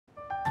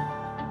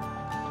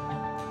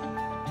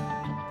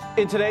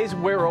In today's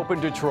We're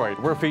Open Detroit,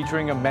 we're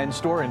featuring a men's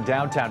store in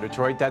downtown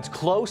Detroit that's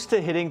close to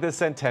hitting the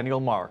centennial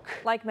mark.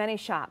 Like many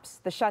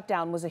shops, the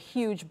shutdown was a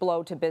huge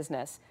blow to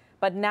business,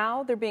 but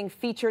now they're being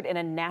featured in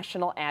a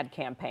national ad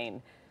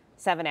campaign.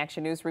 7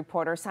 Action News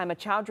reporter Saima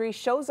Chowdhury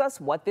shows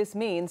us what this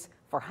means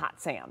for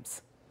Hot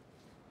Sam's.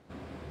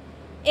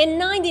 In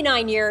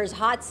 99 years,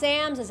 Hot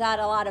Sam's has had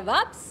a lot of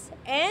ups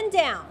and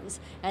downs,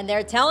 and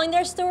they're telling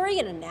their story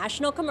in a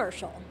national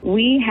commercial.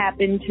 We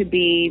happen to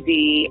be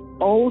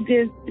the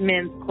oldest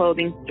men's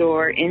clothing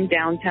store in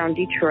downtown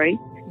Detroit.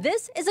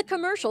 This is a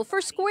commercial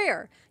for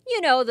Square.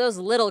 You know, those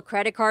little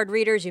credit card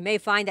readers you may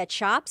find at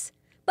shops.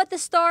 But the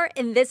star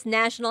in this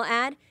national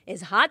ad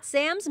is Hot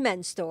Sam's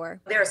men's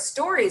store. There are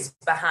stories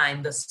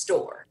behind the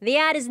store. The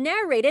ad is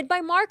narrated by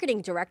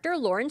marketing director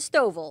Lauren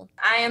Stovall.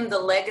 I am the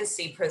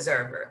legacy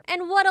preserver.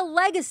 And what a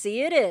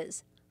legacy it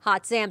is.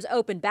 Hot Sam's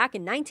opened back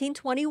in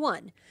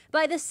 1921.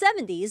 By the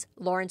 70s,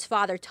 Lauren's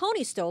father,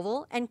 Tony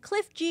Stovall, and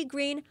Cliff G.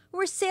 Green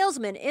were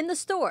salesmen in the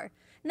store.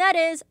 That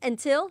is,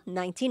 until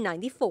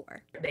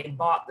 1994. They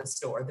bought the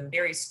store, the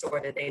very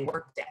store that they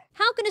worked at.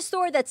 How can a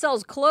store that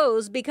sells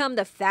clothes become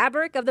the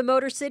fabric of the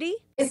Motor City?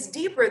 It's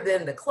deeper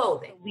than the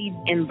clothing. We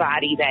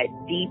embody that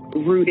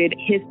deep-rooted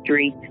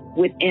history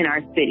within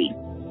our city.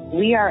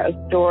 We are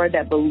a store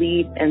that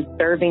believes in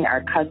serving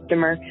our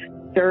customer,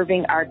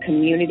 serving our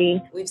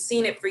community. We've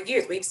seen it for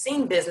years. We've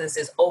seen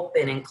businesses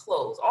open and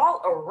close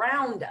all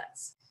around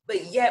us,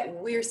 but yet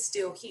we're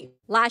still here.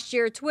 Last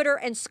year, Twitter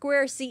and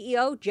Square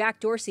CEO Jack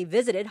Dorsey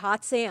visited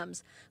Hot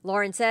Sam's.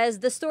 Lauren says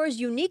the store's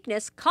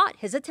uniqueness caught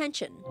his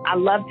attention. I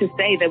love to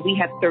say that we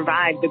have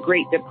survived the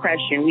Great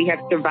Depression, we have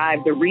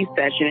survived the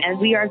recession, and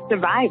we are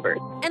survivors.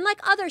 And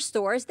like other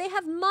stores, they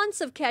have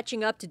months of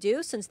catching up to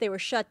do since they were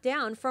shut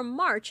down from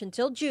March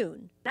until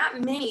June.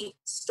 Not many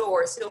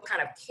stores still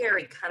kind of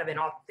carry kind of an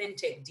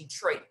authentic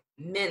Detroit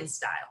men's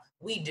style.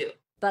 We do.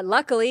 But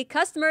luckily,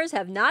 customers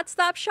have not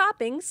stopped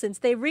shopping since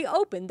they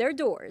reopened their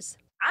doors.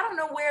 I don't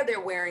know where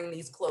they're wearing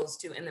these clothes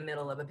to in the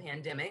middle of a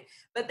pandemic,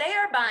 but they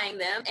are buying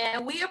them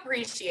and we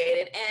appreciate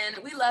it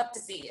and we love to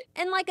see it.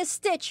 And like a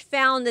stitch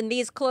found in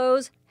these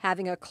clothes,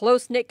 having a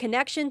close-knit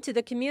connection to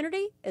the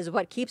community is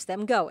what keeps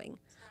them going.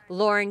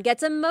 Lauren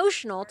gets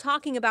emotional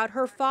talking about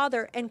her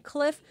father and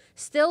Cliff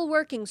still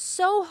working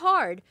so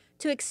hard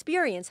to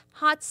experience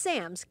Hot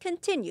Sam's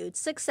continued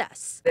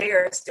success. They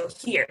are still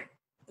here.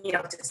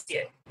 To see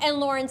it. And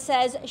Lauren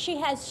says she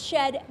has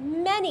shed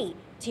many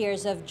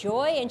tears of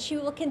joy, and she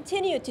will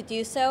continue to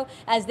do so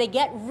as they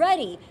get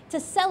ready to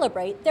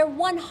celebrate their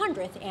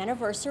 100th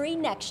anniversary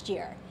next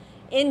year.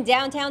 In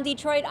downtown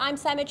Detroit, I'm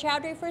Saima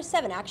Chowdhury for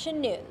 7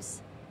 Action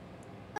News.